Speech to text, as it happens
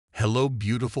Hello,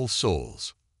 beautiful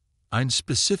souls. I'm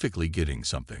specifically getting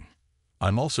something.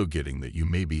 I'm also getting that you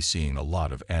may be seeing a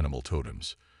lot of animal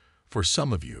totems. For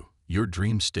some of you, your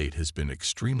dream state has been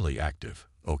extremely active,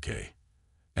 okay?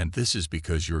 And this is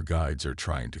because your guides are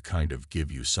trying to kind of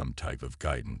give you some type of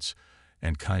guidance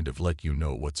and kind of let you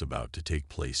know what's about to take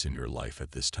place in your life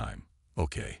at this time,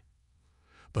 okay?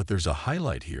 But there's a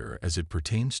highlight here as it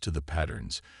pertains to the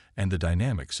patterns and the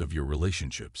dynamics of your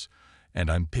relationships, and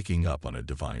I'm picking up on a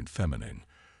divine feminine,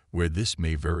 where this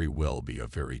may very well be a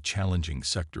very challenging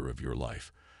sector of your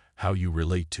life, how you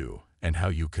relate to and how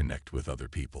you connect with other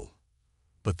people.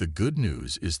 But the good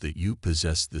news is that you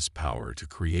possess this power to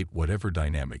create whatever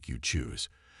dynamic you choose,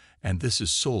 and this is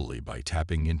solely by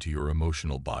tapping into your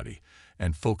emotional body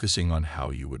and focusing on how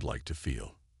you would like to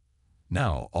feel.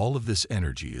 Now, all of this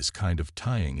energy is kind of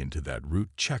tying into that root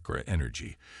chakra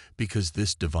energy, because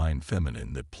this divine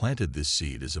feminine that planted this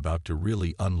seed is about to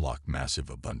really unlock massive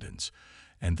abundance,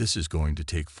 and this is going to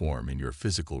take form in your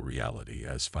physical reality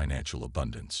as financial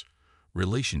abundance,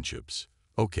 relationships,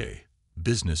 okay,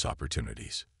 business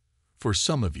opportunities. For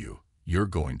some of you, you're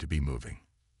going to be moving.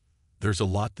 There's a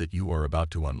lot that you are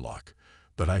about to unlock,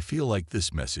 but I feel like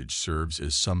this message serves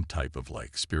as some type of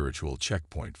spiritual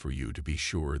checkpoint for you to be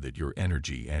sure that your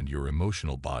energy and your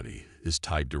emotional body is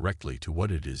tied directly to what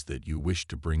it is that you wish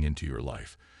to bring into your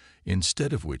life,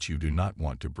 instead of which you do not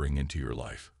want to bring into your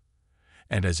life.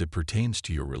 And as it pertains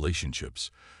to your relationships,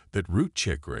 that root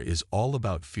chakra is all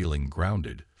about feeling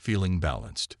grounded, feeling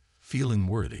balanced, feeling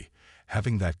worthy,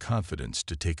 having that confidence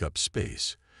to take up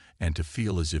space, and to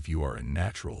feel as if you are a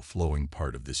natural flowing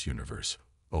part of this universe,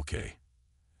 okay?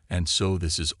 And so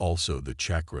this is also the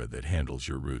chakra that handles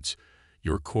your roots,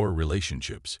 your core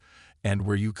relationships, and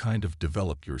where you kind of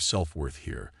develop your self-worth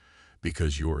here,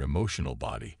 because your emotional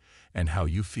body and how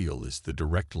you feel is the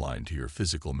direct line to your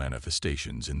physical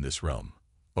manifestations in this realm,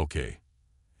 okay?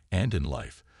 And in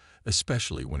life,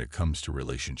 especially when it comes to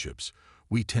relationships,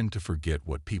 we tend to forget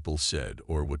what people said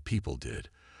or what people did,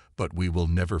 but we will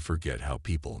never forget how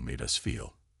people made us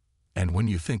feel. And when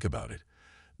you think about it,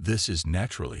 this is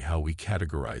naturally how we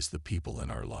categorize the people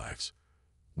in our lives.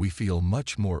 We feel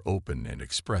much more open and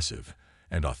expressive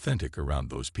and authentic around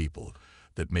those people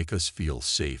that make us feel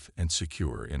safe and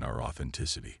secure in our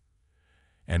authenticity.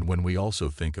 And when we also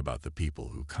think about the people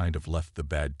who kind of left the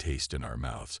bad taste in our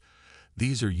mouths,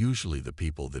 these are usually the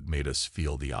people that made us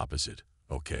feel the opposite,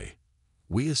 okay?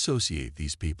 We associate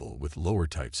these people with lower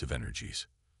types of energies.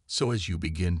 So as you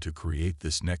begin to create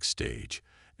this next stage,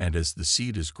 and as the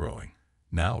seed is growing,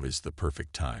 now is the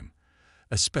perfect time,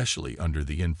 especially under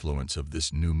the influence of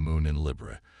this new moon in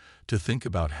Libra, to think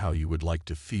about how you would like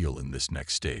to feel in this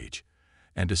next stage,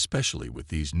 and especially with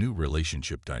these new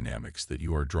relationship dynamics that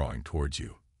you are drawing towards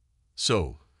you.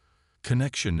 So,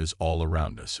 connection is all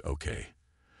around us, okay?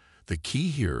 The key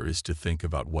here is to think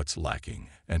about what's lacking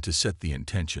and to set the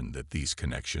intention that these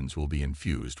connections will be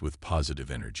infused with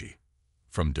positive energy.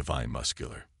 From Divine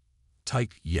Muscular.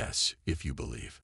 Type yes if you believe.